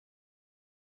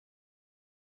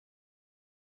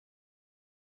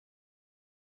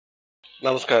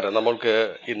നമസ്കാരം. നമ്മൾക്ക്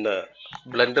ഇന്ന്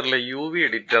ബ്ലെൻഡറിലെ യു വി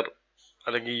എഡിറ്റർ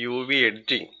അല്ലെങ്കിൽ യു വി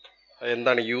എഡിറ്റിംഗ്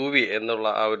എന്താണ് യു വി എന്നുള്ള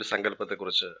ആ ഒരു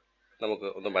സങ്കല്പത്തെക്കുറിച്ച് നമുക്ക്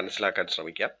ഒന്ന് മനസ്സിലാക്കാൻ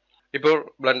ശ്രമിക്കാം. ഇപ്പോൾ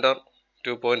ബ്ലെൻഡർ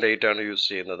 2.8 ആണ് യൂസ്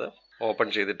ചെയ്യുന്നത്. ഓപ്പൺ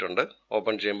ചെയ്തിട്ടുണ്ട്.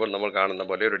 ഓപ്പൺ ചെയ്യുമ്പോൾ നമ്മൾ കാണുന്ന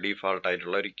പോലെ ഒരു ഡീഫാൾട്ട്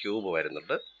ആയിട്ടുള്ള ഒരു ക്യൂബ്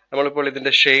വരുന്നുണ്ട്. നമ്മളിപ്പോൾ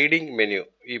ഇതിന്റെ ഷെയ്ഡിംഗ് മെനു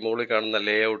ഈ മുകളിൽ കാണുന്ന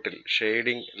ലേഔട്ടിൽ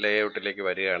ഷെയ്ഡിംഗ് ലേഔട്ടിലേക്ക്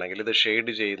വരികയാണെങ്കിൽ ഇത്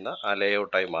ഷെയ്ഡ് ചെയ്യുന്ന ആ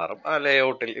ലേഔട്ടായി മാറും. ആ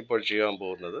ലേഔട്ടിൽ ഇപ്പോൾ ചെയ്യാൻ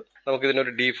പോകുന്നത്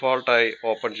നമുക്കിതിനൊരു ഡീഫോൾട്ടായി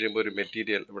ഓപ്പൺ ചെയ്യുമ്പോൾ ഒരു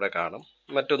മെറ്റീരിയൽ ഇവിടെ കാണും.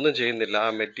 മറ്റൊന്നും ചെയ്യുന്നില്ല.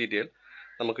 ആ മെറ്റീരിയൽ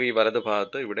നമുക്ക് ഈ വലത്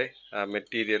ഭാഗത്ത് ഇവിടെ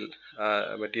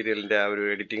മെറ്റീരിയലിന്റെ ആ ഒരു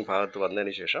എഡിറ്റിംഗ് ഭാഗത്ത്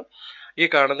വന്നതിന് ശേഷം ഈ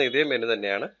കാണുന്ന ഇതേ മെനു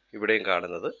തന്നെയാണ് ഇവിടെയും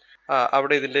കാണുന്നത്.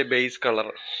 അവിടെ ഇതിന്റെ ബേസ് കളർ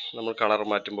നമ്മൾ കളർ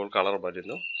മാറ്റുമ്പോൾ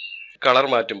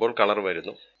കളർ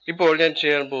വരുന്നു. ഇപ്പോൾ ഞാൻ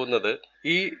ചെയ്യാൻ പോകുന്നത്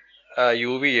ഈ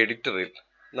യു വി എഡിറ്ററിൽ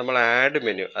നമ്മൾ ആഡ്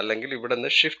മെനു അല്ലെങ്കിൽ ഇവിടെ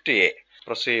നിന്ന് ഷിഫ്റ്റ് എ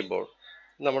പ്രസ് ചെയ്യുമ്പോൾ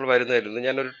നമ്മൾ വരുന്നതിൽ നിന്ന്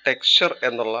ഞാനൊരു ടെക്സ്ചർ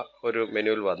എന്നുള്ള ഒരു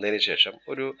മെനുവിൽ വന്നതിന് ശേഷം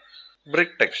ഒരു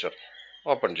ബ്രിക്ക് ടെക്സ്ചർ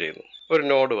ഓപ്പൺ ചെയ്യുന്നു. ഒരു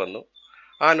നോഡ് വന്നു.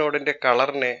 ആ നോഡിന്റെ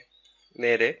കളറിനെ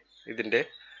നേരെ ഇതിന്റെ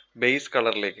ബേസ്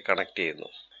കളറിലേക്ക് കണക്ട് ചെയ്യുന്നു.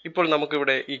 ഇപ്പോൾ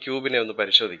നമുക്കിവിടെ ഈ ക്യൂബിനെ ഒന്ന്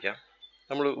പരിശോധിക്കാം.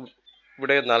 നമ്മൾ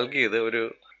ഇവിടെ നൽകിയത് ഒരു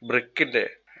ബ്രിക്കിന്റെ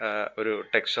ഒരു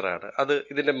ടെക്സ്ചറാണ്. അത്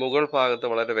ഇതിന്റെ മുകൾ ഭാഗത്ത്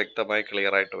വളരെ വ്യക്തമായി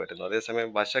ക്ലിയർ ആയിട്ട് വരുന്നു. അതേസമയം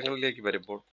വശങ്ങളിലേക്ക്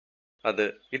വരുമ്പോൾ അത്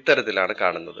ഇത്തരത്തിലാണ്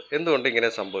കാണുന്നത്. എന്തുകൊണ്ട് ഇങ്ങനെ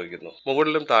സംഭവിക്കുന്നു?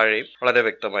 മുകളിലും താഴെയും വളരെ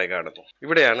വ്യക്തമായി കാണുന്നു.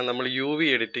 ഇവിടെയാണ് നമ്മൾ യു വി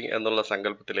എഡിറ്റിംഗ് എന്നുള്ള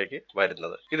സങ്കല്പത്തിലേക്ക്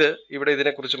വരുന്നത്. ഇവിടെ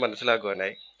ഇതിനെക്കുറിച്ച്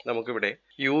മനസ്സിലാക്കുവാനായി നമുക്കിവിടെ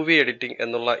യു വി എഡിറ്റിംഗ്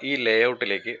എന്നുള്ള ഈ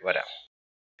ലേഔട്ടിലേക്ക് വരാം.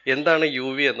 എന്താണ് യു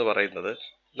വി എന്ന് പറയുന്നത്?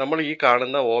 നമ്മൾ ഈ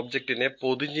കാണുന്ന ഓബ്ജക്റ്റിനെ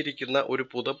പൊതിഞ്ഞിരിക്കുന്ന ഒരു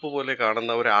പുതപ്പ് പോലെ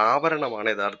കാണുന്ന ഒരു ആവരണമാണ്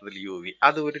യഥാർത്ഥത്തിൽ യു വി.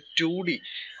 അത് ഒരു 2D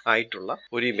ആയിട്ടുള്ള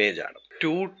ഒരു ഇമേജ് ആണ്.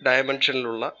 2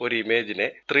 ഡയമെൻഷനിലുള്ള ഒരു ഇമേജിനെ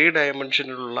 3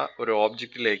 ഡയമെൻഷനിലുള്ള ഒരു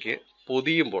ഓബ്ജക്റ്റിലേക്ക്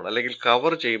പൊതിയുമ്പോൾ അല്ലെങ്കിൽ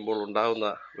കവർ ചെയ്യുമ്പോൾ ഉണ്ടാകുന്ന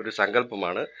ഒരു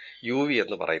സങ്കല്പമാണ് യു വി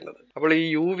എന്ന് പറയുന്നത്. അപ്പോൾ ഈ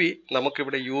യു വി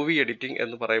നമുക്കിവിടെ യു വി എഡിറ്റിംഗ്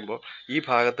എന്ന് പറയുമ്പോൾ ഈ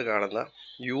ഭാഗത്ത് കാണുന്ന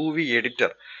യു വി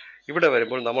എഡിറ്റർ ഇവിടെ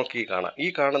വരുമ്പോൾ നമുക്ക് ഈ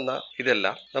കാണുന്ന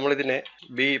ഇതെല്ലാം നമ്മളിതിനെ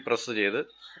ബി പ്രസ് ചെയ്ത്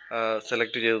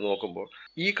സെലക്ട് ചെയ്ത് നോക്കുമ്പോൾ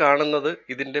ഈ കാണുന്നത്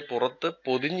ഇതിന്റെ പുറത്ത്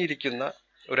പൊതിഞ്ഞിരിക്കുന്ന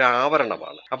ഒരു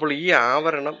ആവരണമാണ്. അപ്പോൾ ഈ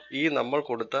ആവരണം ഈ നമ്മൾ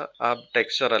കൊടുത്ത ആ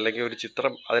ടെക്സ്ചർ അല്ലെങ്കിൽ ഒരു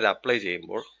ചിത്രം അതിൽ അപ്ലൈ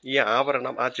ചെയ്യുമ്പോൾ ഈ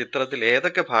ആവരണം ആ ചിത്രത്തിൽ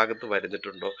ഏതൊക്കെ ഭാഗത്ത്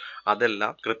വരുന്നിട്ടുണ്ടോ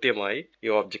അതെല്ലാം കൃത്യമായി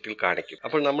ഈ ഓബ്ജക്റ്റിൽ കാണിക്കും.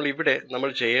 അപ്പോൾ നമ്മൾ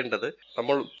ചെയ്യേണ്ടത്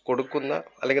നമ്മൾ കൊടുക്കുന്ന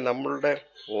അല്ലെങ്കിൽ നമ്മളുടെ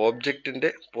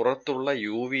ഓബ്ജക്റ്റിന്റെ പുറത്തുള്ള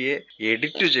യു വിയെ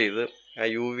എഡിറ്റ് ചെയ്ത് ആ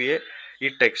യു വിയെ ഈ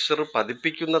ടെക്സ്ചർ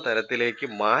പതിപ്പിക്കുന്ന തരത്തിലേക്ക്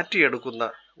മാറ്റിയെടുക്കുന്ന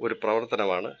ഒരു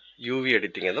പ്രവർത്തനമാണ് യു വി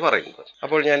എഡിറ്റിംഗ് എന്ന് പറയുന്നത്.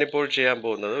 അപ്പോൾ ഞാനിപ്പോൾ ചെയ്യാൻ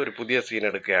പോകുന്നത് ഒരു പുതിയ സീൻ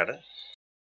എടുക്കുകയാണ്.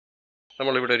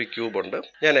 നമ്മളിവിടെ ഒരു ക്യൂബ് ഉണ്ട്.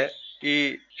 ഞാൻ ഈ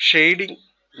ഷെയ്ഡിംഗ്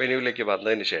മെനുവിലേക്ക്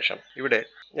വന്നതിന് ശേഷം ഇവിടെ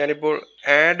ഞാനിപ്പോൾ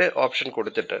ആഡ് ഓപ്ഷൻ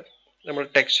കൊടുത്തിട്ട് നമ്മൾ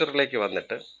ടെക്സ്ചറിലേക്ക്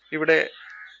വന്നിട്ട് ഇവിടെ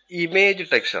ഇമേജ്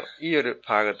ടെക്സ്ചർ ഈ ഒരു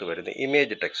ഭാഗത്ത് വരുന്ന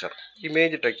ഇമേജ്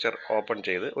ടെക്സ്ചർ ഓപ്പൺ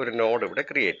ചെയ്ത് ഒരു നോഡ് ഇവിടെ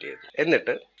ക്രിയേറ്റ് ചെയ്തു.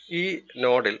 എന്നിട്ട് ഈ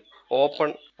നോഡിൽ ഓപ്പൺ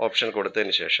ഓപ്ഷൻ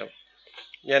കൊടുത്തതിന് ശേഷം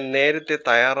ഞാൻ നേരത്തെ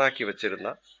തയ്യാറാക്കി വെച്ചിരുന്ന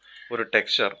ഒരു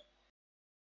ടെക്സ്ചർ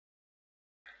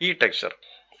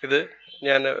ഇത്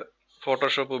ഞാൻ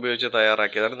ഫോട്ടോഷോപ്പ് ഉപയോഗിച്ച്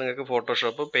തയ്യാറാക്കിയതാണ്. നിങ്ങൾക്ക്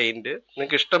ഫോട്ടോഷോപ്പ്, പെയിന്റ്,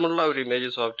 നിങ്ങൾക്ക് ഇഷ്ടമുള്ള ഒരു ഇമേജ്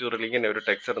സോഫ്റ്റ്വെയറിൽ ഇങ്ങനെ ഒരു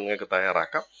ടെക്സ്ചർ നിങ്ങൾക്ക്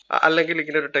തയ്യാറാക്കാം. അല്ലെങ്കിൽ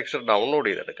ഇങ്ങനെ ഒരു ടെക്സ്ചർ ഡൗൺലോഡ്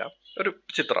ചെയ്തെടുക്കാം. ഒരു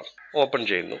ചിത്രം ഓപ്പൺ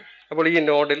ചെയ്യുന്നു. അപ്പോൾ ഈ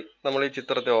നോഡിൽ നമ്മൾ ഈ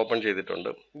ചിത്രത്തെ ഓപ്പൺ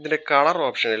ചെയ്തിട്ടുണ്ട്. ഇതിന്റെ കളർ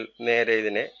ഓപ്ഷനിൽ നേരെ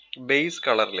ഇതിനെ ബേസ്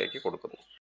കളറിലേക്ക്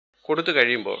കൊടുത്തു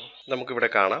കഴിയുമ്പോൾ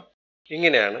നമുക്കിവിടെ കാണാം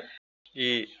ഇങ്ങനെയാണ്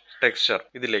ഈ ടെക്സ്ചർ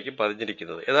ഇതിലേക്ക്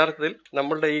പതിഞ്ഞിരിക്കുന്നത്. യഥാർത്ഥത്തിൽ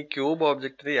നമ്മളുടെ ഈ ക്യൂബ്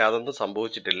ഓബ്ജക്റ്റിന് യാതൊന്നും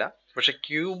സംഭവിച്ചിട്ടില്ല. പക്ഷെ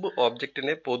ക്യൂബ്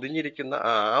ഓബ്ജക്റ്റിനെ പൊതിഞ്ഞിരിക്കുന്ന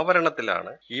ആ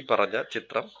ആവരണത്തിലാണ് ഈ പറഞ്ഞ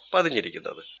ചിത്രം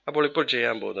പതിഞ്ഞിരിക്കുന്നത്. അപ്പോൾ ഇപ്പോൾ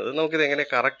ചെയ്യാൻ പോകുന്നത് നമുക്കിത് എങ്ങനെ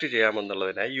correct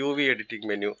ചെയ്യാമെന്നുള്ളതിനായി U V editing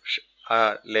menu ആ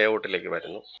ലേഔട്ടിലേക്ക്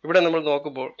വരുന്നു. ഇവിടെ നമ്മൾ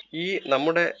നോക്കുമ്പോൾ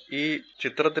നമ്മുടെ ഈ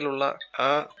ചിത്രത്തിലുള്ള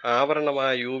ആ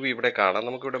ആവരണമായ യു വി ഇവിടെ കാണാം.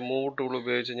 നമുക്കിവിടെ മൂവ് ടൂൾ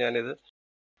ഉപയോഗിച്ച് ഞാനിത്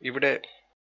ഇവിടെ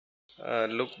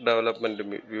ലുക്ക് ഡെവലപ്മെന്റ്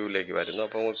വ്യൂവിലേക്ക് വരുന്നു.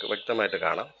 അപ്പോൾ നമുക്ക് വ്യക്തമായിട്ട്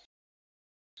കാണാം.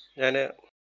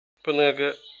 ഇപ്പം നിങ്ങൾക്ക്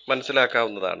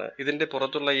മനസ്സിലാക്കാവുന്നതാണ് ഇതിന്റെ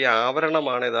പുറത്തുള്ള ഈ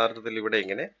ആവരണമാണ് യഥാർത്ഥത്തിൽ ഇവിടെ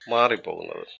ഇങ്ങനെ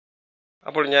മാറിപ്പോകുന്നത്.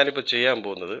 അപ്പോൾ ഞാനിപ്പോൾ ചെയ്യാൻ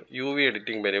പോകുന്നത് യു വി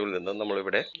എഡിറ്റിംഗ് മെനുവിൽ നിന്ന്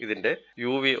നമ്മളിവിടെ ഇതിന്റെ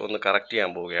യു വി ഒന്ന് കറക്റ്റ്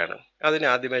ചെയ്യാൻ പോവുകയാണ്.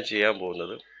 അതിനാദ്യമായി ചെയ്യാൻ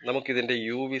പോകുന്നത് നമുക്കിതിന്റെ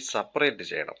യു വി സെപ്പറേറ്റ്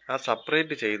ചെയ്യണം. ആ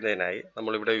സെപ്പറേറ്റ് ചെയ്യുന്നതിനായി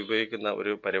നമ്മളിവിടെ ഉപയോഗിക്കുന്ന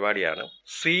ഒരു പരിപാടിയാണ്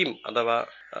സീം അഥവാ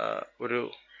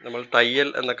നമ്മൾ തയ്യൽ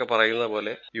എന്നൊക്കെ പറയുന്ന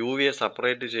പോലെ യു വിയെ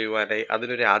സെപ്പറേറ്റ് ചെയ്യുവാനായി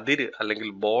അതിനൊരു അതിര് അല്ലെങ്കിൽ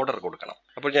ബോർഡർ കൊടുക്കണം.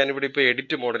 അപ്പോൾ ഞാനിവിടെ ഇപ്പോൾ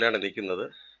എഡിറ്റ് മോഡിലാണ് നിൽക്കുന്നത്.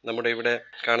 നമ്മുടെ ഇവിടെ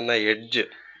കാണുന്ന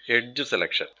എഡ്ജ്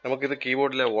സെലക്ഷൻ നമുക്കിത്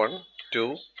കീബോർഡിലെ 1, 2,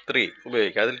 3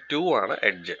 ഉപയോഗിക്കാം. അതിൽ 2 ആണ്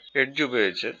എഡ്ജ്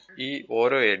ഉപയോഗിച്ച് ഈ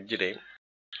ഓരോ എഡ്ജിനെയും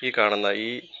ഈ കാണുന്ന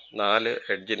ഈ 4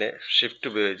 എഡ്ജിനെ ഷിഫ്റ്റ്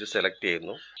ഉപയോഗിച്ച് സെലക്ട്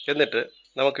ചെയ്യുന്നു. എന്നിട്ട്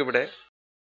നമുക്കിവിടെ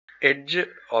എഡ്ജ്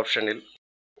ഓപ്ഷനിൽ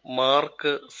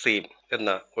മാർക്ക് സീം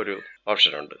എന്ന ഒരു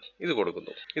ഓപ്ഷൻ ഉണ്ട്. ഇത്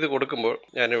കൊടുക്കുന്നു. ഇത് കൊടുക്കുമ്പോൾ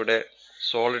ഞാനിവിടെ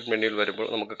സോളിഡ് മെനുവിൽ വരുമ്പോൾ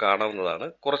നമുക്ക് കാണാവുന്നതാണ്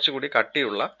കുറച്ചുകൂടി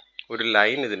കട്ടിയുള്ള ഒരു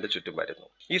ലൈൻ ഇതിന്റെ ചുറ്റും വരുന്നു.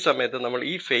 ഈ സമയത്ത് നമ്മൾ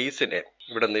ഈ ഫേസിനെ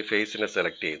ഇവിടെ നിന്ന് ഈ ഫേസിനെ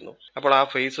സെലക്ട് ചെയ്യുന്നു. അപ്പോൾ ആ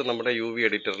ഫേസ് നമ്മുടെ UV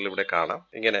എഡിറ്ററിൽ ഇവിടെ കാണാം.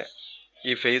 ഇങ്ങനെ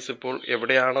ഈ ഫേസ് ഇപ്പോൾ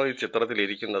എവിടെയാണോ ഈ ചിത്രത്തിൽ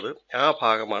ഇരിക്കുന്നത് ആ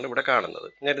ഭാഗമാണ് ഇവിടെ കാണുന്നത്.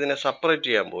 ഞാൻ ഇതിനെ സെപ്പറേറ്റ്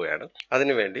ചെയ്യാൻ പോവുകയാണ്.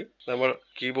 അതിനുവേണ്ടി നമ്മൾ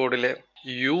കീബോർഡിലെ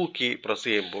U കീ പ്രസ്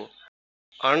ചെയ്യുമ്പോൾ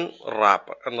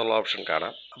അൺറാപ്പ് എന്നുള്ള ഓപ്ഷൻ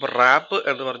കാണാം. അപ്പൊ റാപ്പ്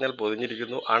എന്ന് പറഞ്ഞാൽ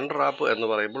പൊതിഞ്ഞിരിക്കുന്നു, അൺറാപ്പ് എന്ന്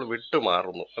പറയുമ്പോൾ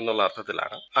വിട്ടുമാറുന്നു എന്നുള്ള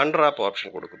അർത്ഥത്തിലാണ്. അൺറാപ്പ് ഓപ്ഷൻ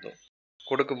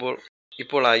കൊടുക്കുമ്പോൾ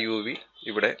ഇപ്പോൾ ആ UV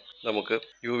ഇവിടെ നമുക്ക്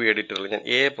UV എഡിറ്ററിൽ ഞാൻ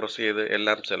A പ്രസ് ചെയ്ത്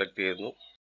എല്ലാം സെലക്ട് ചെയ്യുന്നു.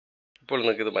 ഇപ്പോൾ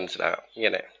നിങ്ങൾക്ക് ഇത് മനസ്സിലാകാം.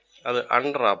 ഇങ്ങനെ അത്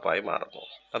അൺറാപ്പായി മാറുന്നു.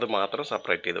 അത് മാത്രം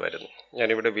സെപ്പറേറ്റ് ചെയ്ത് വരുന്നു.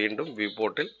 ഞാനിവിടെ വീണ്ടും വ്യൂ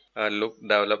പോർട്ടിൽ ലുക്ക്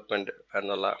ഡെവലപ്മെന്റ്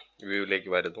എന്നുള്ള വ്യൂവിലേക്ക്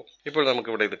വരുന്നു. ഇപ്പോൾ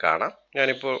നമുക്കിവിടെ ഇത് കാണാം.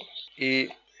 ഞാനിപ്പോൾ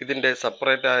ഇതിന്റെ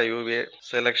സെപ്പറേറ്റ് ആയ UV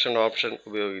സെലക്ഷൻ ഓപ്ഷൻ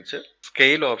ഉപയോഗിച്ച്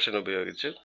സ്കെയിൽ ഓപ്ഷൻ ഉപയോഗിച്ച്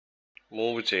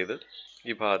മൂവ് ചെയ്ത്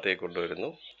ഈ ഭാഗത്തേക്ക് കൊണ്ടുവരുന്നു.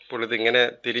 ഇപ്പോൾ ഇതിങ്ങനെ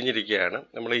തിരിഞ്ഞിരിക്കുകയാണ്.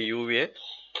 നമ്മൾ ഈ UV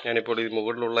ഞാനിപ്പോൾ ഈ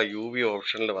മുകളിലുള്ള UV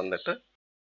ഓപ്ഷനിൽ വന്നിട്ട്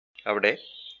അവിടെ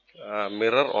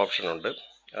മിറർ ഓപ്ഷൻ ഉണ്ട്.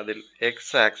 അതിൽ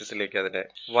എക്സ് ആക്സിസിലേക്ക് അതിനെ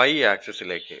Y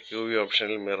ആക്സിസിലേക്ക് UV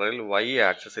ഓപ്ഷനിൽ മിററിൽ Y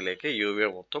ആക്സിസിലേക്ക് UV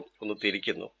മൊത്തം ഒന്ന്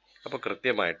തിരിക്കുന്നു. അപ്പോൾ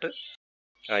കൃത്യമായിട്ട്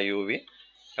ആ UV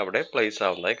അവിടെ പ്ലേസ്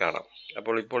ആവുന്നതായി കാണാം.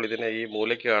 ഇപ്പോൾ ഇതിനെ ഈ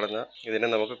മൂലയ്ക്ക് കാണുന്ന ഇതിനെ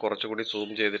നമുക്ക് കുറച്ചുകൂടി സൂം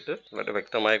ചെയ്തിട്ട് വളരെ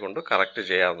വ്യക്തമായി കൊണ്ട് കറക്റ്റ്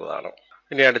ചെയ്യാവുന്നതാണ്.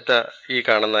 ഇനി അടുത്ത ഈ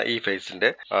കാണുന്ന ഈ ഫേസിന്റെ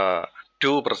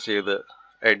 2 പ്രസ് ചെയ്ത്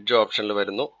എഡ്ജ് ഓപ്ഷനിൽ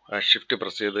വരുന്നു. ഷിഫ്റ്റ്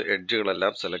പ്രസ് ചെയ്ത്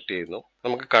എഡ്ജുകളെല്ലാം സെലക്ട് ചെയ്യുന്നു.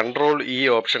 നമുക്ക് കൺട്രോൾ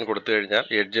ഓപ്ഷൻ കൊടുത്തു കഴിഞ്ഞാൽ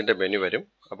എഡ്ജിന്റെ മെനു വരും.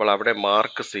 അപ്പോൾ അവിടെ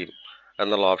മാർക്ക് സീം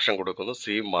എന്നുള്ള ഓപ്ഷൻ കൊടുക്കുന്നു.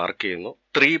 സീം മാർക്ക് ചെയ്യുന്നു.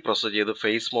 3 പ്രസ് ചെയ്ത്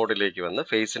ഫേസ് മോഡിലേക്ക് വന്ന്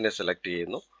ഫേസിനെ സെലക്ട്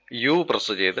ചെയ്യുന്നു. U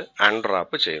പ്രസ് ചെയ്ത്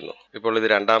അൺറാപ്പ് ചെയ്യുന്നു. ഇപ്പോൾ ഇത്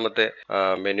രണ്ടാമത്തെ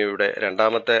മെനുയുടെ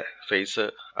രണ്ടാമത്തെ ഫേസ്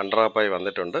അൺറാപ്പായി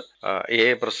വന്നിട്ടുണ്ട്. A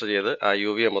പ്രസ് ചെയ്ത് ആ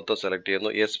UV മൊത്തം സെലക്ട്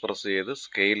ചെയ്യുന്നു. S പ്രസ് ചെയ്ത്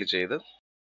സ്കെയിൽ ചെയ്ത്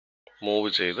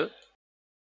മൂവ് ചെയ്ത്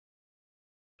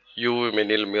UV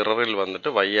മെനുവിൽ മിററിൽ വന്നിട്ട്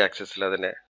Y ആക്സിസിൽ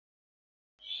അതിനെ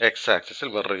X ആക്സിസിൽ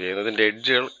മിറർ ചെയ്യുന്നു. ഇതിന്റെ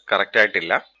എഡ്ജുകൾ കറക്റ്റ്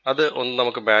ആയിട്ടില്ല. അത് ഒന്ന്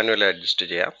നമുക്ക് മാനുവലി അഡ്ജസ്റ്റ്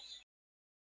ചെയ്യാം.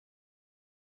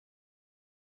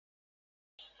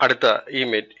 അടുത്ത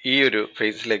ഈ ഒരു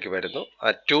ഫേസിലേക്ക് വരുന്നു. ആ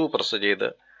 2 പ്രസ് ചെയ്ത്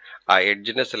ആ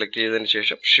എഡ്ജിനെ സെലക്ട് ചെയ്തതിന്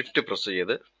ശേഷം ഷിഫ്റ്റ് പ്രസ്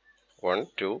ചെയ്ത് 1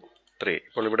 2 3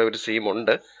 ഇപ്പോൾ ഇവിടെ ഒരു സീം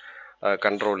ഉണ്ട്.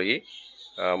 കൺട്രോൾ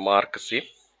മാർക്ക് സീം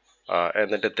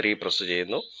എന്നിട്ട് 3 പ്രസ്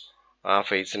ചെയ്യുന്നു. ആ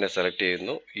ഫേസിനെ സെലക്ട്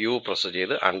ചെയ്യുന്നു. U പ്രസ്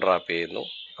ചെയ്ത് അൺറാപ്പ് ചെയ്യുന്നു.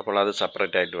 അപ്പോൾ അത്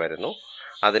സെപ്പറേറ്റ് ആയിട്ട് വരുന്നു.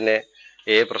 അതിനെ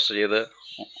A പ്രസ് ചെയ്ത്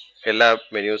എല്ലാ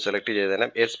മെനു സെലക്ട് ചെയ്തതിനെ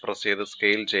S പ്രസ് ചെയ്ത്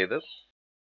സ്കെയിൽ ചെയ്ത്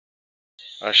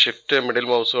ഷിഫ്റ്റ് മിഡിൽ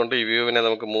മൗസ് കൊണ്ട് ഈ വ്യൂവിനെ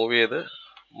നമുക്ക് മൂവ് ചെയ്ത്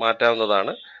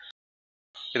മാറ്റാവുന്നതാണ്.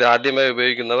 ഇത് ആദ്യമായി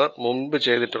ഉപയോഗിക്കുന്നവർ മുൻപ്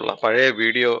ചെയ്തിട്ടുള്ള പഴയ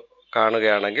വീഡിയോ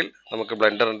കാണുകയാണെങ്കിൽ നമുക്ക്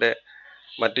ബ്ലെൻഡറിന്റെ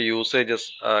മറ്റ് യൂസേജസ്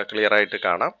ക്ലിയർ ആയിട്ട്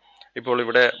കാണാം. ഇപ്പോൾ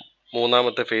ഇവിടെ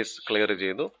മൂന്നാമത്തെ ഫേസ് ക്ലിയർ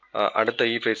ചെയ്തു. അടുത്ത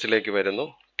ഈ ഫേസിലേക്ക് വരുന്നു.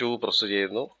 2 പ്രസ്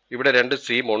ചെയ്യുന്നു. ഇവിടെ 2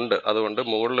 സീം ഉണ്ട്. അതുകൊണ്ട്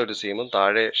മുകളിലൊരു സീമും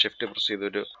താഴെ ഷിഫ്റ്റ് പ്രസ് ചെയ്ത്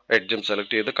ഒരു എഡ്ജും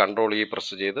സെലക്ട് ചെയ്ത് കൺട്രോൾ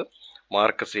പ്രസ് ചെയ്ത്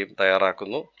മാർക്ക് സീം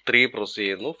തയ്യാറാക്കുന്നു. 3 പ്രസ്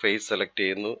ചെയ്യുന്നു. ഫേസ് സെലക്ട്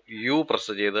ചെയ്യുന്നു. U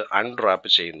പ്രസ് ചെയ്ത് അൺറാപ്പ്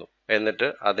ചെയ്യുന്നു. എന്നിട്ട്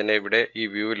അതിനെ ഇവിടെ ഈ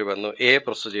വ്യൂവിൽ വന്നു A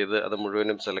പ്രസ് ചെയ്ത് അത്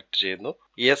മുഴുവനും സെലക്ട് ചെയ്യുന്നു.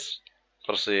 S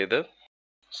പ്രസ് ചെയ്ത്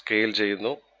സ്കെയിൽ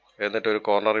ചെയ്യുന്നു. എന്നിട്ട് ഒരു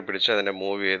കോർണറിൽ പിടിച്ച് അതിനെ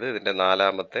മൂവ് ചെയ്ത് ഇതിന്റെ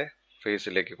നാലാമത്തെ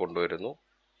ഫേസിലേക്ക് കൊണ്ടുവരുന്നു.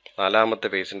 നാലാമത്തെ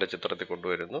ഫേസിന്റെ ചിത്രത്തിൽ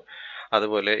കൊണ്ടുവരുന്നു.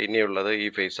 അതുപോലെ ഇനിയുള്ളത് ഈ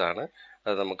ഫേസ് ആണ്.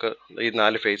 അത് നമുക്ക് ഈ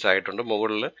 4 ഫേസ് ആയിട്ടുണ്ട്.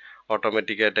 മുകളിൽ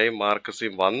ഓട്ടോമാറ്റിക്കായിട്ടായി മാർക്ക്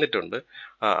സീം വന്നിട്ടുണ്ട്.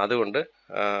 അതുകൊണ്ട്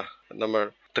നമ്മൾ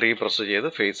 3 പ്രസ് ചെയ്ത്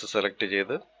ഫേസ് സെലക്ട്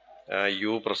ചെയ്ത്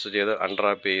U പ്രസ് ചെയ്ത്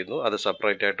അൺറാപ്പ് ചെയ്യുന്നു. അത്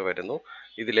സെപ്പറേറ്റ് ആയിട്ട് വരുന്നു.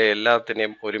 ഇതിലെ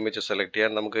എല്ലാത്തിനെയും ഒരുമിച്ച് സെലക്ട്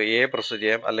ചെയ്യാൻ നമുക്ക് A പ്രസ്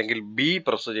ചെയ്യാം, അല്ലെങ്കിൽ B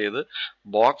പ്രസ് ചെയ്ത്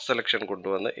ബോക്സ് സെലക്ഷൻ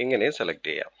കൊണ്ടുവന്ന് ഇങ്ങനെയും സെലക്ട്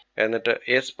ചെയ്യാം. എന്നിട്ട്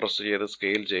S പ്രസ് ചെയ്ത്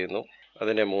സ്കെയിൽ ചെയ്യുന്നു.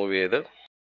 അതിനെ മൂവ് ചെയ്ത്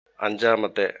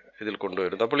അഞ്ചാമത്തെ ഇതിൽ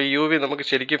കൊണ്ടുവരുന്നു. അപ്പോൾ ഈ UV നമുക്ക്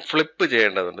ശരിക്കും ഫ്ലിപ്പ്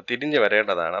ചെയ്യേണ്ടതുണ്ട്, തിരിഞ്ഞ്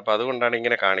വരേണ്ടതാണ്. അപ്പോൾ അതുകൊണ്ടാണ്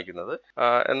ഇങ്ങനെ കാണിക്കുന്നത്.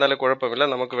 എന്നാലും കുഴപ്പമില്ല.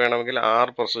 നമുക്ക് വേണമെങ്കിൽ R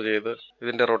പ്രസ് ചെയ്ത്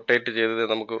ഇതിന്റെ റൊട്ടേറ്റ് ചെയ്ത്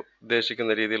നമുക്ക്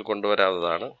ഉദ്ദേശിക്കുന്ന രീതിയിൽ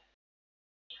കൊണ്ടുവരാവുന്നതാണ്.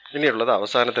 ഇനിയുള്ളത്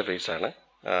അവസാനത്തെ ഫേസ് ആണ്.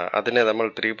 അതിനെ നമ്മൾ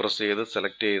 3 പ്രസ് ചെയ്ത്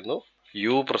സെലക്ട് ചെയ്യുന്നു.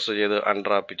 U പ്രസ് ചെയ്ത്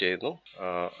അൺറാപ്പ് ചെയ്യുന്നു.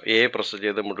 A പ്രസ്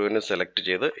ചെയ്ത് മുഴുവനും സെലക്ട്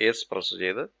ചെയ്ത് S പ്രസ്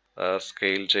ചെയ്ത്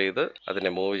സ്കെയിൽ ചെയ്ത് അതിനെ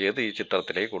മൂവ് ചെയ്ത് ഈ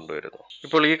ചിത്രത്തിലേക്ക് കൊണ്ടുവരുന്നു.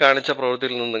 ഇപ്പോൾ ഈ കാണിച്ച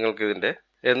പ്രവൃത്തിയിൽ നിന്ന് നിങ്ങൾക്ക് ഇതിന്റെ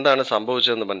എന്താണ്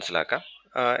സംഭവിച്ചതെന്ന് മനസ്സിലാക്കാം.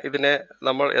 ഇതിനെ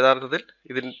നമ്മൾ യഥാർത്ഥത്തിൽ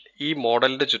ഈ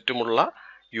മോഡലിന്റെ ചുറ്റുമുള്ള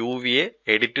UVയെ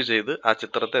എഡിറ്റ് ചെയ്ത് ആ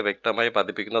ചിത്രത്തെ വ്യക്തമായി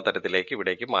പതിപ്പിക്കുന്ന തരത്തിലേക്ക്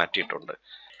ഇവിടേക്ക് മാറ്റിയിട്ടുണ്ട്.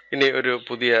 ഇനി ഒരു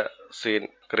പുതിയ സീൻ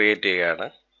ക്രിയേറ്റ് ചെയ്യുകയാണ്.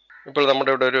 ഇപ്പോൾ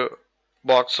നമ്മുടെ ഇവിടെ ഒരു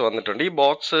ബോക്സ് വന്നിട്ടുണ്ട്. ഈ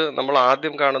ബോക്സ് നമ്മൾ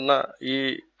ആദ്യം കാണുന്ന ഈ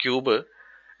ക്യൂബ്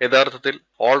യഥാർത്ഥത്തിൽ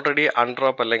ഓൾറെഡി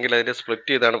അൺഡ്രോപ്പ് അല്ലെങ്കിൽ അതിനെ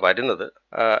സ്പ്ലിറ്റ് ചെയ്താണ് വരുന്നത്.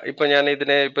 ഇപ്പൊ ഞാൻ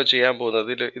ഇതിനെ ഇപ്പൊ ചെയ്യാൻ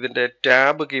പോകുന്നത് ഇതിന്റെ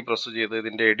ടാബ് കീ പ്രസ് ചെയ്ത്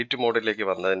ഇതിന്റെ എഡിറ്റ് മോഡിലേക്ക്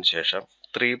വന്നതിന് ശേഷം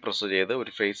 3 പ്രസ് ചെയ്ത്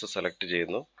ഒരു ഫേസ് സെലക്ട്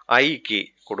ചെയ്യുന്നു. ഐ കീ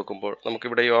കൊടുക്കുമ്പോൾ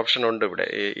നമുക്കിവിടെ ഈ ഓപ്ഷൻ ഉണ്ട്, ഇവിടെ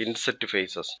ഇൻസെറ്റ്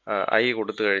ഫേസസ്. ഐ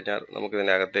കൊടുത്തു കഴിഞ്ഞാൽ നമുക്ക്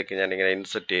ഇതിനകത്തേക്ക് ഞാൻ ഇങ്ങനെ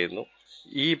ഇൻസെറ്റ് ചെയ്യുന്നു.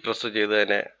 ഈ പ്രസ് ചെയ്ത്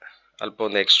തന്നെ അല്പം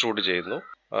ഒന്ന് എക്സ്ട്രൂഡ് ചെയ്യുന്നു.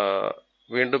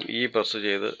 വീണ്ടും ഈ പ്രസ്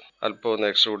ചെയ്ത് അല്പം ഒന്ന്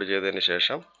എക്സ്ട്രൂഡ് ചെയ്തതിന്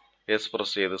ശേഷം എസ്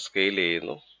പ്രസ് ചെയ്ത് സ്കെയിൽ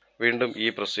ചെയ്യുന്നു. വീണ്ടും ഈ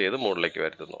പ്രസ് ചെയ്ത് മോഡിലേക്ക്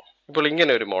വരുത്തുന്നു. ഇപ്പോൾ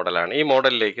ഇങ്ങനെ ഒരു മോഡലാണ്. ഈ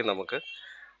മോഡലിലേക്ക് നമുക്ക്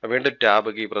വീണ്ടും ടാബ്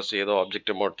കീ പ്രസ് ചെയ്ത്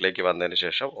ഓബ്ജക്റ്റ് മോഡിലേക്ക് വന്നതിന്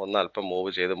ശേഷം ഒന്ന് അല്പം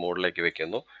മൂവ് ചെയ്ത് മോഡിലേക്ക്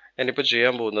വെക്കുന്നു. ഞാനിപ്പോൾ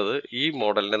ചെയ്യാൻ പോകുന്നത് ഈ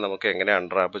മോഡലിനെ നമുക്ക് എങ്ങനെ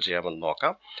അൺറാപ്പ് ചെയ്യാമെന്ന്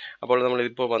നോക്കാം. അപ്പോൾ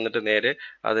നമ്മളിപ്പോൾ വന്നിട്ട് നേരെ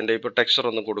അതിൻ്റെ ഇപ്പോൾ ടെക്സ്ചർ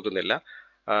ഒന്നും കൊടുക്കുന്നില്ല.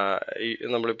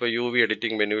 നമ്മളിപ്പോൾ യു വി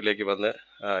എഡിറ്റിംഗ് മെനുവിലേക്ക് വന്ന്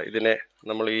ഇതിനെ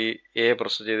നമ്മൾ ഈ എ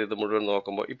പ്രസ് ചെയ്ത് ഇത് മുഴുവൻ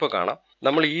നോക്കുമ്പോൾ ഇപ്പോൾ കാണാം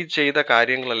നമ്മൾ ഈ ചെയ്ത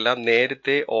കാര്യങ്ങളെല്ലാം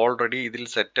നേരത്തെ ഓൾറെഡി ഇതിൽ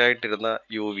സെറ്റായിട്ടിരുന്ന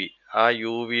ആ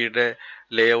യു വിയുടെ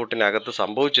ലേഔട്ടിനകത്ത്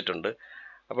സംഭവിച്ചിട്ടുണ്ട്.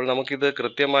 അപ്പോൾ നമുക്കിത്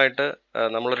കൃത്യമായിട്ട്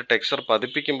നമ്മളൊരു ടെക്സ്ചർ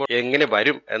പതിപ്പിക്കുമ്പോൾ എങ്ങനെ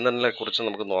വരും എന്നതിനെ കുറിച്ച്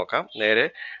നമുക്ക് നോക്കാം. നേരെ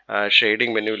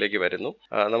ഷെയ്ഡിംഗ് മെനുവിലേക്ക് വരുന്നു.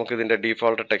 നമുക്കിതിൻ്റെ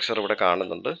ഡീഫോൾട്ട് ടെക്സ്ചർ ഇവിടെ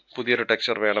കാണുന്നുണ്ട്. പുതിയൊരു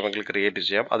ടെക്സ്ചർ വേണമെങ്കിൽ ക്രിയേറ്റ്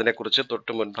ചെയ്യാം. അതിനെക്കുറിച്ച്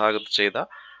തൊട്ട് മുൻഭാഗത്ത് ചെയ്ത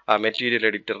മെറ്റീരിയൽ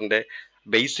എഡിറ്ററിൻ്റെ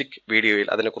ബേസിക് വീഡിയോയിൽ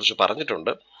അതിനെക്കുറിച്ച്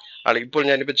പറഞ്ഞിട്ടുണ്ട്. ഇപ്പോൾ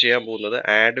ഞാനിപ്പോൾ ചെയ്യാൻ പോകുന്നത്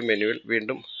ആഡ് മെനുവിൽ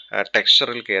വീണ്ടും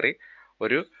ടെക്സ്ചറിൽ കയറി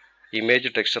ഒരു ഇമേജ്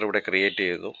ടെക്സ്ചർ ഇവിടെ ക്രിയേറ്റ്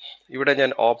ചെയ്തു. ഇവിടെ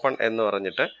ഞാൻ ഓപ്പൺ എന്ന്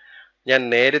പറഞ്ഞിട്ട് ഞാൻ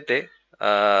നേരത്തെ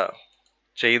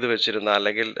ചെയ്തു വെച്ചിരുന്ന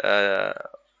അല്ലെങ്കിൽ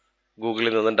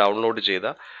ഗൂഗിളിൽ നിന്ന് ഡൗൺലോഡ് ചെയ്ത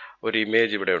ഒരു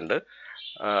ഇമേജ് ഇവിടെ ഉണ്ട്.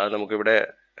 നമുക്കിവിടെ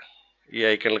ഈ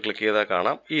ഐക്കണിൽ ക്ലിക്ക് ചെയ്താൽ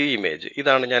കാണാം ഈ ഇമേജ്.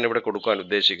 ഇതാണ് ഞാനിവിടെ കൊടുക്കാൻ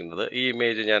ഉദ്ദേശിക്കുന്നത്. ഈ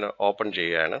ഇമേജ് ഞാൻ ഓപ്പൺ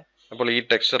ചെയ്യുകയാണ്. അപ്പോൾ ഈ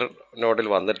ടെക്സ്ചർ നോഡിൽ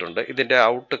വന്നിട്ടുണ്ട്. ഇതിൻ്റെ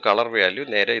ഔട്ട് കളർ വാല്യൂ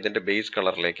നേരെ ഇതിൻ്റെ ബേസ്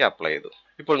കളറിലേക്ക് അപ്ലൈ ചെയ്തു.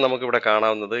 ഇപ്പോൾ നമുക്കിവിടെ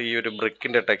കാണാവുന്നത് ഈ ഒരു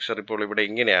ബ്രിക്കിൻ്റെ ടെക്സ്ചർ ഇപ്പോൾ ഇവിടെ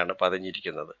ഇങ്ങനെയാണ്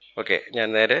പതിഞ്ഞിരിക്കുന്നത്. ഓക്കെ, ഞാൻ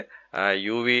നേരെ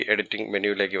യു വി എഡിറ്റിംഗ്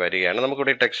മെനുവിലേക്ക് വരികയാണ്.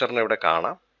 നമുക്കിവിടെ ഈ ടെക്സ്ചറിനെ ഇവിടെ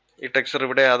കാണാം. ഈ ടെക്സ്ചർ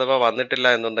ഇവിടെ അഥവാ വന്നിട്ടില്ല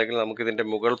എന്നുണ്ടെങ്കിൽ നമുക്കിതിൻ്റെ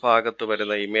മുകൾ ഭാഗത്ത്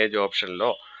വരുന്ന ഇമേജ്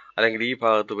ഓപ്ഷനിലോ അല്ലെങ്കിൽ ഈ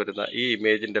ഭാഗത്ത് വരുന്ന ഈ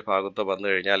ഇമേജിൻ്റെ ഭാഗത്തോ വന്നു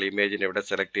കഴിഞ്ഞാൽ ഇമേജിനെ ഇവിടെ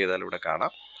സെലക്ട് ചെയ്താൽ ഇവിടെ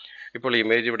കാണാം. ഇപ്പോൾ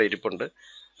ഇമേജ് ഇവിടെ ഇരിപ്പുണ്ട്.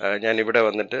 ഞാൻ ഇവിടെ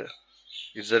വന്നിട്ട്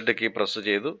ഇസഡ് കീ പ്രസ്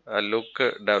ചെയ്തു ലുക്ക്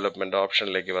ഡെവലപ്മെൻറ്റ്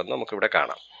ഓപ്ഷനിലേക്ക് വന്ന് നമുക്കിവിടെ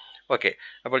കാണാം. ഓക്കെ,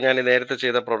 അപ്പോൾ ഞാൻ നേരത്തെ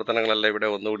ചെയ്ത പ്രവർത്തനങ്ങളെല്ലാം ഇവിടെ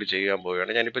ഒന്നുകൂടി ചെയ്യാൻ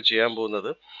പോവുകയാണ്. ഞാനിപ്പോൾ ചെയ്യാൻ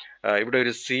പോകുന്നത് ഇവിടെ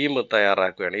ഒരു സീം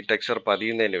തയ്യാറാക്കുകയാണ് ഈ ടെക്സ്ചർ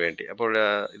പതിയുന്നതിന് വേണ്ടി. അപ്പോൾ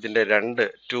ഇതിൻ്റെ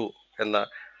 2 എന്ന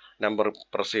നമ്പർ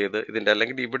പ്രസ് ചെയ്ത് ഇതിൻ്റെ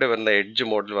അല്ലെങ്കിൽ ഇവിടെ വരുന്ന എഡ്ജ്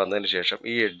മോഡിൽ വന്നതിന് ശേഷം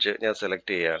ഈ എഡ്ജ് ഞാൻ സെലക്ട്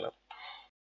ചെയ്യുകയാണ്.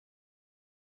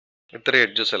 ഇത്ര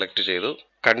എഡ്ജ് സെലക്ട് ചെയ്തു.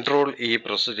 കൺട്രോൾ ഇ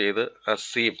പ്രസ് ചെയ്ത്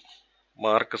സീം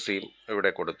മാർക്ക് സീം ഇവിടെ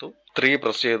കൊടുത്തു. 3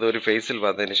 പ്രസ് ചെയ്ത് ഒരു ഫേസിൽ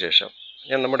വന്നതിന് ശേഷം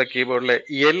ഞാൻ നമ്മുടെ കീബോർഡിലെ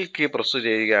എൽ കീ പ്രസ്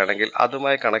ചെയ്യുകയാണെങ്കിൽ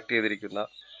അതുമായി കണക്ട്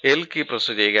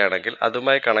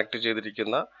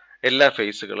ചെയ്തിരിക്കുന്ന എല്ലാ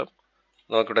ഫേസുകളും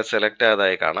നമുക്കിവിടെ സെലക്ട്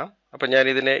ആയതായി കാണാം. അപ്പം ഞാൻ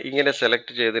ഇതിനെ ഇങ്ങനെ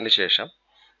സെലക്ട് ചെയ്തതിന് ശേഷം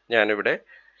ഞാനിവിടെ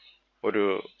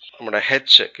നമ്മുടെ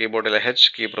കീബോർഡിലെ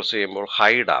കീ പ്രസ് ചെയ്യുമ്പോൾ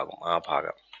ഹൈഡ് ആകും ആ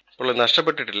ഭാഗം. അപ്പോൾ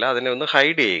നഷ്ടപ്പെട്ടിട്ടില്ല, അതിനെ ഒന്ന്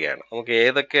ഹൈഡ് ചെയ്യുകയാണ്.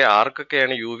 നമുക്ക്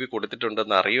ആർക്കൊക്കെയാണ് യു വി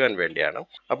കൊടുത്തിട്ടുണ്ടെന്ന് അറിയുവാൻ വേണ്ടിയാണ്.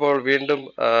 അപ്പോൾ വീണ്ടും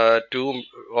 2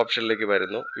 ഓപ്ഷനിലേക്ക്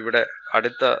വരുന്നു. ഇവിടെ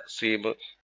അടുത്ത സീം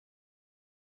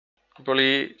ഇപ്പോൾ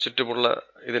ഈ ചുറ്റുമുള്ള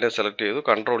ഇതിനെ സെലക്ട് ചെയ്തു.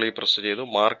 കൺട്രോൾ ഇ പ്രസ് ചെയ്തു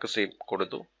മാർക്ക് സീം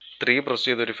കൊടുത്തു. 3 പ്രസ്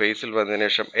ചെയ്ത് ഒരു ഫേസിൽ വന്നതിന്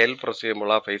ശേഷം എൽ പ്രസ്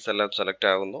ചെയ്യുമ്പോൾ ആ ഫേസ് എല്ലാം സെലക്ട്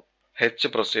ആകുന്നു.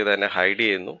 പ്രസ് ചെയ്ത് തന്നെ ഹൈഡ്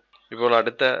ചെയ്യുന്നു. ഇപ്പോൾ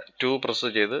അടുത്ത 2 പ്രസ്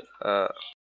ചെയ്ത്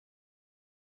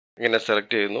ഇങ്ങനെ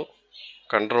സെലക്ട് ചെയ്യുന്നു.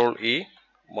 Control E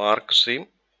mark seam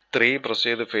 3 press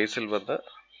ചെയ്ത് ഫേസിൽ വന്ന്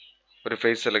ഒരു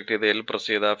ഫേസ് സെലക്ട് ചെയ്ത് എൽ പ്രസ്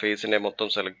ചെയ്ത് ആ ഫേസിനെ മൊത്തം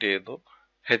സെലക്ട് ചെയ്യുന്നു.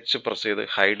 പ്രസ് ചെയ്ത്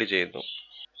ഹൈഡ് ചെയ്യുന്നു.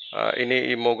 ഇനി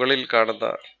ഈ മുകളിൽ കാണുന്ന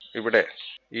ഇവിടെ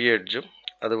ഈ എഡ്ജും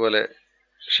അതുപോലെ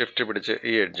ഷിഫ്റ്റ് പിടിച്ച്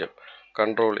ഈ എഡ്ജും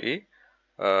control E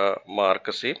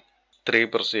mark seam 3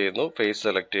 press ചെയ്യുന്നു, ഫേസ്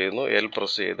സെലക്ട് ചെയ്യുന്നു, എൽ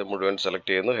പ്രസ് ചെയ്ത് മുഴുവൻ സെലക്ട്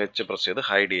ചെയ്യുന്നു, പ്രസ് ചെയ്ത്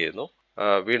ഹൈഡ് ചെയ്യുന്നു.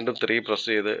 വീണ്ടും 3 പ്രസ്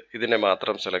ചെയ്ത് ഇതിനെ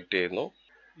മാത്രം സെലക്ട് ചെയ്യുന്നു,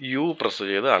 യു പ്രസ്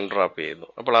ചെയ്ത് അൺറാപ്പ് ചെയ്യുന്നു.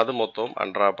 അപ്പോൾ അത് മൊത്തവും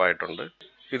അൺറാപ്പ് ആയിട്ടുണ്ട്.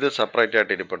 ഇത് സെപ്പറേറ്റ്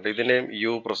ആയിട്ട് ഇരിപ്പുണ്ട്. ഇതിനെയും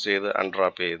യു പ്രസ് ചെയ്ത്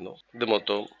അൺറാപ്പ് ചെയ്യുന്നു. ഇത്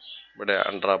മൊത്തവും ഇവിടെ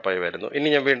അൺറാപ്പായി വരുന്നു. ഇനി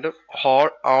ഞാൻ വീണ്ടും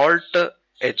ആൾട്ട്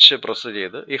പ്രസ്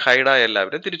ചെയ്ത് ഈ ഹൈഡായ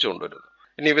എല്ലാവരും തിരിച്ചു കൊണ്ടുവരുന്നു.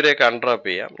 ഇനി ഇവരെയൊക്കെ അൺറാപ്പ്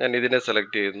ചെയ്യാം. ഞാൻ ഇതിനെ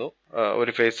സെലക്ട് ചെയ്യുന്നു,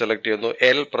 ഒരു ഫേസ് സെലക്ട് ചെയ്യുന്നു,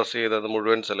 എൽ പ്രസ് ചെയ്ത് അത്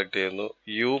മുഴുവൻ സെലക്ട് ചെയ്യുന്നു,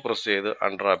 യു പ്രസ് ചെയ്ത്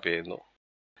അൺറാപ്പ് ചെയ്യുന്നു.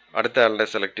 അടുത്ത ആളിനെ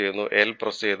സെലക്ട് ചെയ്യുന്നു, എൽ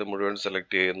പ്രസ് ചെയ്ത് മുഴുവൻ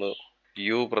സെലക്ട് ചെയ്യുന്നു,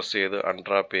 യു പ്രസ് ചെയ്ത്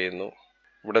അൺറാപ്പ് ചെയ്യുന്നു.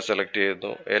 ഇവിടെ സെലക്ട്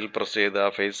ചെയ്യുന്നു, എൽ പ്രസ് ചെയ്ത് ആ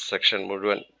ഫേസ് സെക്ഷൻ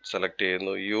മുഴുവൻ സെലക്ട്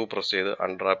ചെയ്യുന്നു, യു പ്രസ് ചെയ്ത്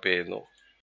അൺറാപ്പ് ചെയ്യുന്നു,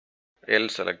 എൽ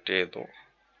സെലക്ട് ചെയ്യുന്നു,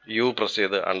 യു പ്രസ്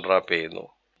ചെയ്ത് അൺറാപ്പ് ചെയ്യുന്നു.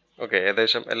 ഓക്കെ,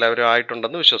 ഏകദേശം എല്ലാവരും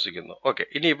ആയിട്ടുണ്ടെന്ന് വിശ്വസിക്കുന്നു. ഓക്കെ,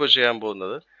 ഇനിയിപ്പോൾ ചെയ്യാൻ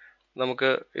പോകുന്നത് നമുക്ക്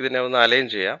ഇതിനെ ഒന്ന് അലൈൻ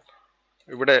ചെയ്യാം.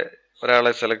 ഇവിടെ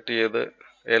ഒരാളെ സെലക്ട് ചെയ്ത്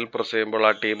എൽ പ്രസ് ചെയ്യുമ്പോൾ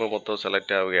ആ ടീം മൊത്തം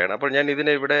സെലക്ട് ആവുകയാണ്. അപ്പോൾ ഞാൻ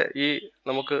ഇതിനെ ഇവിടെ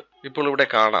നമുക്ക് ഇപ്പോൾ ഇവിടെ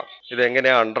കാണാം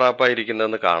ഇതെങ്ങനെയാണ്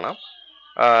അൺറാപ്പായിരിക്കുന്നതെന്ന് കാണാം.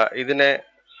 ഇതിനെ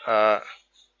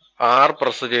ആർ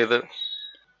പ്രസ് ചെയ്ത്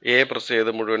എ പ്രസ്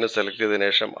ചെയ്ത് മുഴുവനും സെലക്ട് ചെയ്തതിനു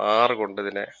ശേഷം ആർ കൊണ്ട്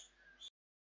ഇതിനെ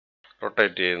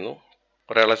റൊട്ടേറ്റ് ചെയ്യുന്നു.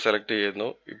 ഒരാളെ സെലക്ട് ചെയ്യുന്നു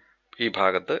ഈ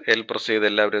ഭാഗത്ത്. എൽ പ്രസ് ചെയ്ത്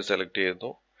എല്ലാവരെയും സെലക്ട് ചെയ്യുന്നു.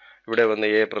 ഇവിടെ വന്ന്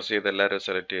എ പ്രസ് ചെയ്ത് എല്ലാവരെയും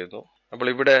സെലക്ട് ചെയ്യുന്നു. അപ്പോൾ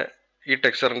ഇവിടെ ഈ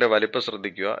ടെക്സ്ചറിന്റെ വലിപ്പം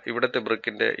ശ്രദ്ധിക്കുക. ഇവിടുത്തെ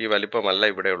ബ്രിക്കിന്റെ ഈ വലിപ്പമല്ല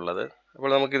ഇവിടെ ഉള്ളത്. അപ്പോൾ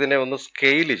നമുക്ക് ഇതിനെ ഒന്ന്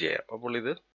സ്കെയിൽ ചെയ്യാം. അപ്പോൾ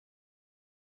ഇത്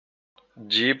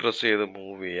ജി പ്രസ് ചെയ്ത്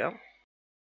മൂവ് ചെയ്യാം.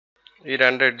 ഈ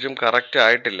രണ്ട് എഡ്ജും കറക്റ്റ്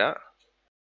ആയിട്ടില്ല.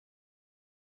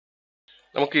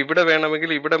 നമുക്ക് ഇവിടെ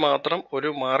വേണമെങ്കിൽ ഇവിടെ മാത്രം ഒരു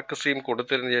മാർക്ക് സീം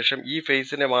കൊടുത്തതിന് ശേഷം ഈ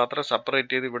ഫേസിനെ മാത്രം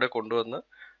സെപ്പറേറ്റ് ചെയ്ത് ഇവിടെ കൊണ്ടുവന്ന്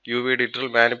UV എഡിറ്ററിൽ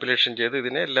മാനിപ്പുലേഷൻ ചെയ്ത്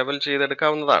ഇതിനെ ലെവൽ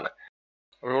ചെയ്തെടുക്കാവുന്നതാണ്.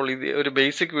 അപ്പോൾ ഇത് ഒരു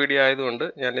ബേസിക് വീഡിയോ ആയതുകൊണ്ട്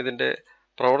ഞാൻ ഇതിന്റെ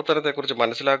പ്രവർത്തനത്തെക്കുറിച്ച്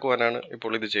മനസ്സിലാക്കുവാനാണ്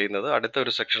ഇപ്പോൾ ഇത് ചെയ്യുന്നത്. അടുത്ത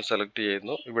ഒരു സെക്ഷൻ സെലക്ട്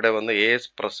ചെയ്യുന്നു. ഇവിടെ വന്ന് എ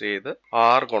പ്രസ് ചെയ്ത്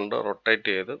ആർ കൊണ്ട് റൊട്ടേറ്റ്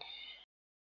ചെയ്ത്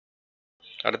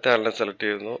അടുത്ത ആളിനെ സെലക്ട്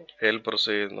ചെയ്യുന്നു. എൽ പ്രസ്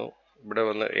ചെയ്യുന്നു. ഇവിടെ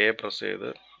വന്ന് എ പ്രസ് ചെയ്ത്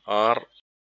ആർ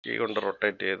കീ കൊണ്ട്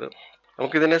റൊട്ടേറ്റ് ചെയ്ത്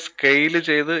നമുക്കിതിനെ സ്കെയിൽ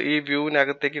ചെയ്ത് ഈ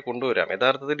വ്യൂവിനകത്തേക്ക് കൊണ്ടുവരാം.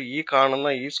 യഥാർത്ഥത്തിൽ ഈ കാണുന്ന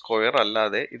ഈ സ്ക്വയർ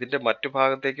അല്ലാതെ ഇതിന്റെ മറ്റു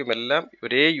ഭാഗത്തേക്കുമെല്ലാം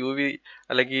ഒരേ UV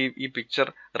അല്ലെങ്കിൽ ഈ പിക്ചർ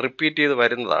റിപ്പീറ്റ് ചെയ്ത്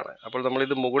വരുന്നതാണ്. അപ്പോൾ നമ്മൾ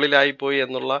ഇത് മുകളിലായി പോയി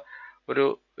എന്നുള്ള ഒരു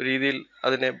രീതിയിൽ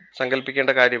അതിനെ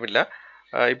സങ്കല്പിക്കേണ്ട കാര്യമില്ല.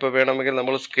 ഇപ്പൊ വേണമെങ്കിൽ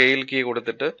നമ്മൾ സ്കെയിൽ കീ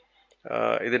കൊടുത്തിട്ട്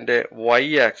ഇതിന്റെ Y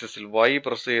ആക്സിസിൽ Y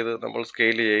പ്രസ് ചെയ്ത് നമ്മൾ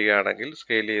സ്കെയിൽ ചെയ്യുകയാണെങ്കിൽ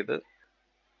സ്കെയിൽ ചെയ്ത്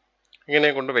ഇങ്ങനെ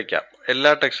കൊണ്ടുവയ്ക്കാം.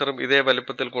 എല്ലാ ടെക്സ്ചറും ഇതേ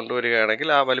വലുപ്പത്തിൽ കൊണ്ടുവരികയാണെങ്കിൽ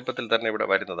ആ വലുപ്പത്തിൽ തന്നെ ഇവിടെ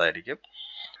വരുന്നതായിരിക്കും.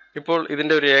 ഇപ്പോൾ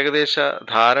ഇതിന്റെ ഒരു ഏകദേശ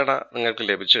ധാരണ നിങ്ങൾക്ക്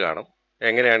ലഭിച്ചു കാണും,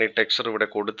 എങ്ങനെയാണ് ഈ ടെക്സ്ചർ ഇവിടെ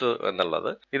കൊടുത്തത്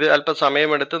എന്നുള്ളത്. ഇത് അല്പം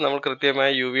സമയമെടുത്ത് നമ്മൾ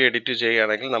കൃത്യമായി UV എഡിറ്റ്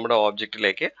ചെയ്യുകയാണെങ്കിൽ നമ്മുടെ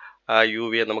ഓബ്ജക്റ്റിലേക്ക് ആ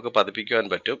UVയെ നമുക്ക് പതിപ്പിക്കുവാൻ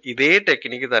പറ്റും. ഇതേ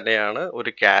ടെക്നിക്ക് തന്നെയാണ് ഒരു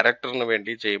ക്യാരക്ടറിന്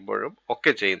വേണ്ടി ചെയ്യുമ്പോഴും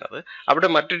ഒക്കെ ചെയ്യുന്നത്. അവിടെ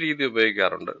മറ്റൊരു രീതി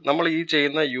ഉപയോഗിക്കാറുണ്ട്. നമ്മൾ ഈ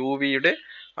ചെയ്യുന്ന UVയുടെ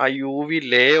ആ UV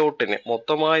ലേഔട്ടിനെ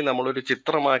മൊത്തമായി നമ്മളൊരു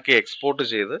ചിത്രമാക്കി എക്സ്പോർട്ട്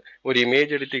ചെയ്ത് ഒരു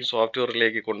ഇമേജ് എഡിറ്റിംഗ്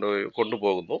സോഫ്റ്റ്വെയറിലേക്ക്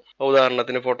കൊണ്ടുപോകുന്നു.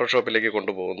 ഉദാഹരണത്തിന് ഫോട്ടോഷോപ്പിലേക്ക്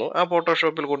കൊണ്ടുപോകുന്നു. ആ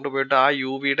ഫോട്ടോഷോപ്പിൽ കൊണ്ടുപോയിട്ട് ആ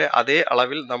UVയുടെ അതേ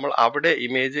അളവിൽ നമ്മൾ അവിടെ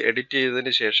ഇമേജ് എഡിറ്റ്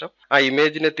ചെയ്തതിന് ശേഷം ആ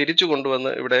ഇമേജിനെ തിരിച്ചു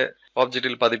കൊണ്ടുവന്ന് ഇവിടെ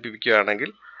ഓബ്ജക്റ്റിൽ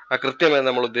പതിപ്പിക്കുകയാണെങ്കിൽ കൃത്യമായി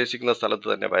നമ്മൾ ഉദ്ദേശിക്കുന്ന സ്ഥലത്ത്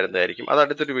തന്നെ വരുന്നതായിരിക്കും. അത്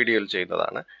അടുത്തൊരു വീഡിയോയിൽ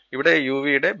ചെയ്യുന്നതാണ്. ഇവിടെ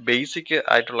UVയുടെ ബേസിക്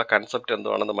ആയിട്ടുള്ള കൺസെപ്റ്റ്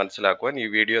എന്താണെന്ന് മനസ്സിലാക്കുവാൻ ഈ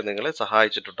വീഡിയോ നിങ്ങളെ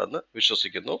സഹായിച്ചിട്ടുണ്ടെന്ന്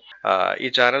വിശ്വസിക്കുന്നു. ഈ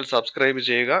ചാനൽ സബ്സ്ക്രൈബ്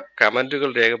ചെയ്യുക,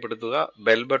 കമന്റുകൾ രേഖപ്പെടുത്തുക,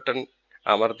 ബെൽ ബട്ടൺ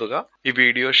അമർത്തുക, ഈ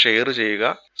വീഡിയോ ഷെയർ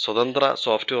ചെയ്യുക. സ്വതന്ത്ര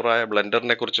സോഫ്റ്റ്വെയറായ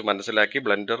ബ്ലെൻഡറിനെ കുറിച്ച് മനസ്സിലാക്കി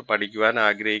ബ്ലെൻഡർ പഠിക്കുവാൻ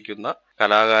ആഗ്രഹിക്കുന്ന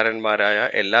കലാകാരന്മാരായ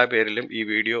എല്ലാ പേരിലും ഈ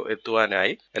വീഡിയോ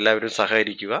എത്തുവാനായി എല്ലാവരും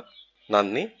സഹകരിക്കുക.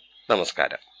 നന്ദി,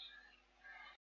 നമസ്കാരം.